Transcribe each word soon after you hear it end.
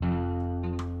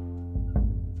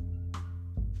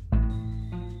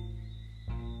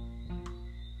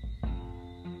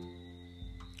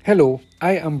Hello,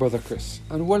 I am Brother Chris,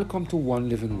 and welcome to One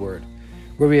Living Word,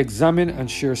 where we examine and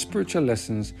share spiritual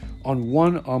lessons on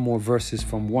one or more verses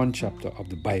from one chapter of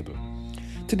the Bible.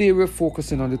 Today we're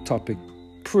focusing on the topic,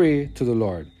 Pray to the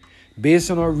Lord, based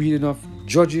on our reading of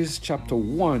Judges chapter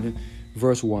 1,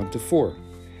 verse 1 to 4.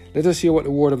 Let us hear what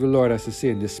the word of the Lord has to say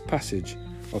in this passage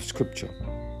of Scripture.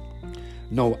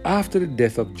 Now, after the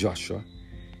death of Joshua,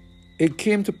 it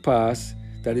came to pass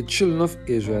that the children of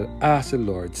Israel asked the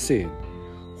Lord, saying,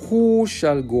 Who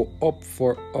shall go up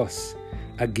for us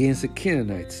against the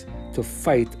Canaanites to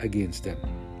fight against them?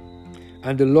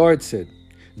 And the Lord said,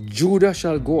 Judah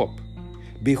shall go up.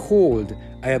 Behold,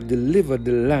 I have delivered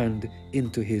the land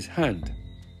into his hand.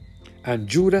 And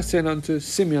Judah said unto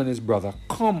Simeon his brother,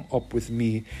 Come up with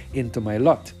me into my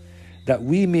lot, that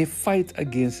we may fight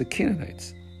against the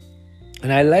Canaanites.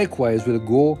 And I likewise will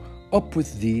go up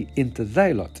with thee into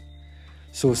thy lot.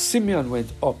 So Simeon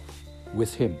went up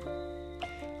with him.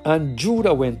 And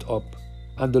Judah went up,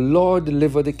 and the Lord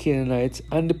delivered the Canaanites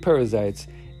and the Perizzites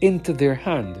into their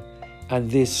hand,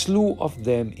 and they slew of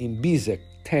them in Bezek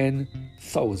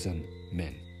 10,000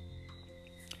 men.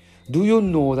 Do you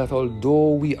know that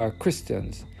although we are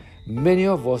Christians, many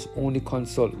of us only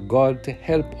consult God to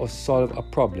help us solve a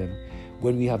problem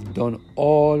when we have done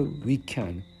all we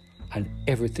can and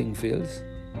everything fails?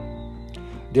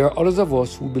 There are others of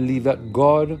us who believe that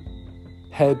God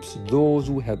helps those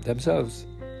who help themselves.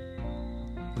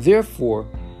 Therefore,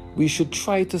 we should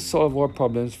try to solve our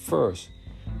problems first,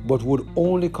 but would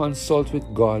only consult with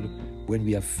God when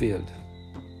we have failed.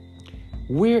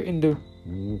 Where in the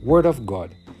Word of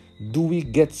God do we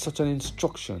get such an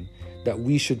instruction that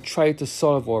we should try to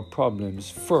solve our problems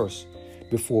first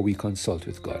before we consult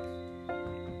with God?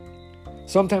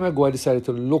 Some time ago, I decided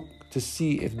to look to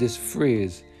see if this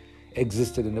phrase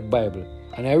existed in the Bible,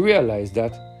 and I realized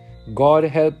that God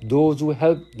help those who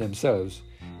help themselves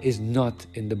is not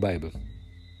in the Bible.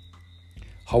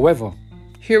 However,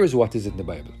 here is what is in the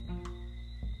Bible.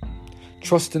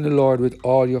 Trust in the Lord with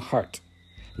all your heart.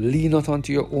 Lean not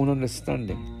unto your own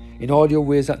understanding. In all your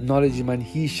ways acknowledge him, and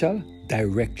he shall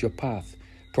direct your path.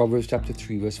 Proverbs chapter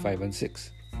 3, verse 5 and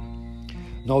 6.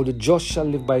 Now the just shall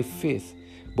live by faith,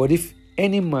 but if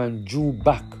any man drew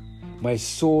back, my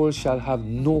soul shall have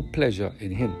no pleasure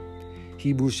in him.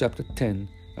 Hebrews chapter 10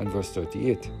 and verse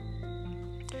 38.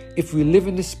 If we live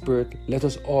in the Spirit, let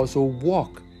us also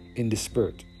walk in the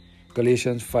Spirit.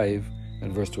 Galatians 5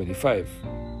 and verse 25.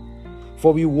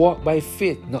 For we walk by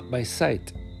faith, not by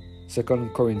sight. 2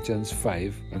 Corinthians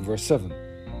 5 and verse 7.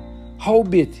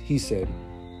 Howbeit, he said,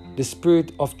 the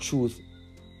Spirit of truth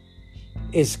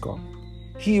is come.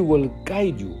 He will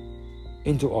guide you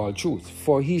into all truth.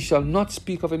 For he shall not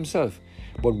speak of himself,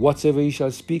 but whatsoever he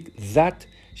shall speak, that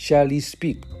shall he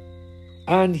speak.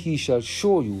 And he shall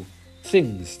show you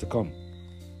things to come.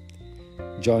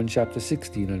 John chapter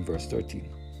 16 and verse 13.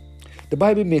 The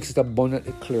Bible makes it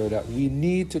abundantly clear that we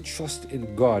need to trust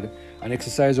in God and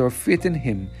exercise our faith in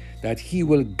him, that he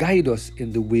will guide us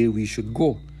in the way we should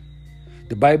go.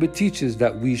 The Bible teaches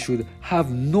that we should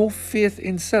have no faith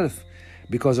in self,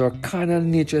 because our carnal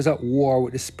nature is at war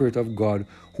with the Spirit of God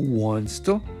who wants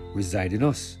to reside in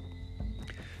us.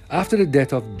 After the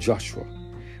death of Joshua,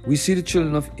 we see the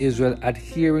children of Israel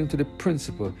adhering to the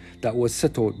principle that was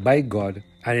set out by God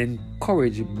and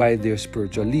encouraged by their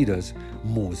spiritual leaders,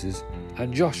 Moses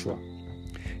and Joshua.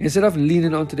 Instead of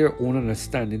leaning onto their own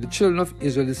understanding, the children of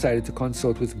Israel decided to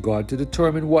consult with God to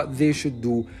determine what they should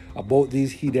do about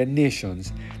these heathen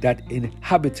nations that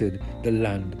inhabited the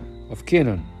land of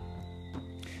Canaan.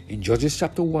 In Judges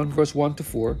chapter 1, verse 1 to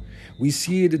 4, we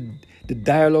see the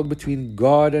dialogue between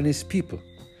God and his people.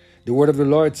 The word of the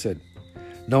Lord said,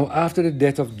 Now after the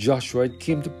death of Joshua, it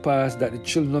came to pass that the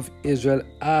children of Israel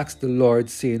asked the Lord,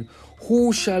 saying,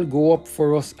 Who shall go up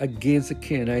for us against the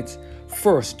Canaanites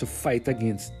first to fight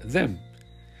against them?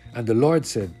 And the Lord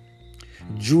said,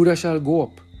 Judah shall go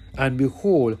up, and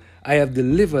behold, I have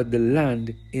delivered the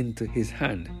land into his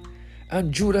hand.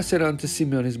 And Judah said unto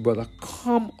Simeon his brother,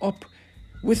 Come up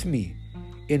with me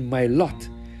in my lot,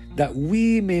 that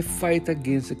we may fight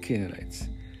against the Canaanites.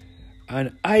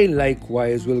 And I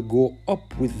likewise will go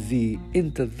up with thee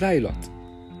into thy lot.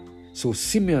 So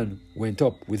Simeon went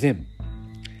up with him.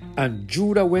 And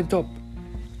Judah went up,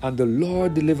 and the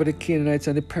Lord delivered the Canaanites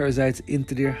and the Perizzites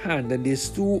into their hand, and they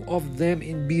slew of them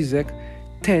in Bezek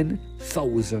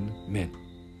 10,000 men.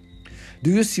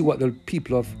 Do you see what the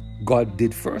people of God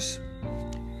did first?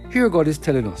 Here God is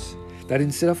telling us that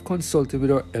instead of consulting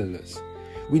with our elders,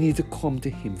 we need to come to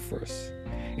him first.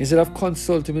 Instead of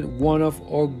consulting with one of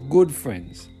our good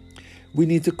friends, we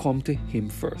need to come to him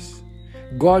first.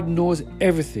 God knows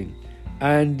everything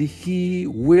and He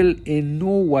will in no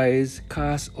wise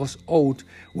cast us out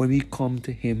when we come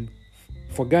to Him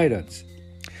for guidance.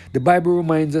 The Bible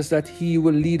reminds us that He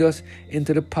will lead us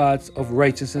into the paths of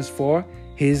righteousness for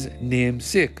His name's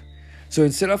sake. So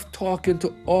instead of talking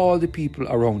to all the people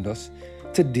around us,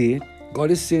 today God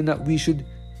is saying that we should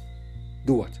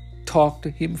do what? Talk to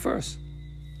Him first.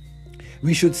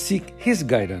 We should seek His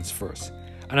guidance first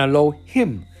and allow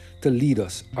Him to lead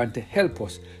us and to help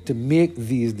us to make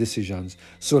these decisions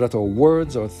so that our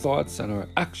words, our thoughts, and our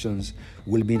actions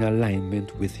will be in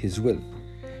alignment with His will.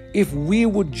 If we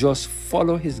would just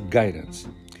follow His guidance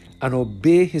and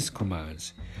obey His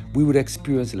commands, we would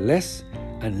experience less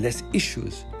and less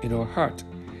issues in our heart.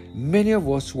 Many of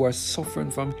us who are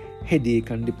suffering from headache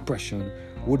and depression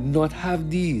would not have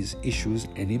these issues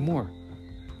anymore.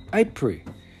 I pray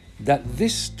that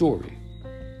this story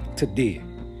today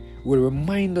will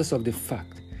remind us of the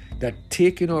fact that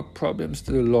taking our problems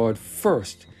to the Lord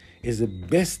first is the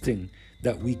best thing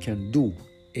that we can do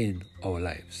in our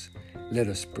lives. Let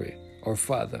us pray. Our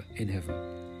Father in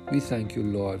heaven, we thank you,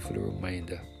 Lord, for the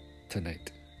reminder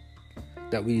tonight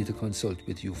that we need to consult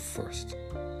with you first.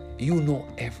 You know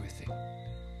everything.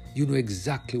 You know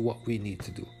exactly what we need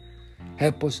to do.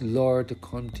 Help us, Lord, to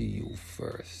come to you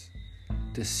first,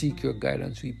 to seek your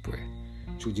guidance, we pray.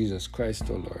 Through Jesus Christ,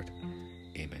 our Lord.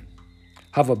 Amen.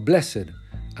 Have a blessed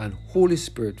and Holy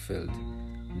Spirit-filled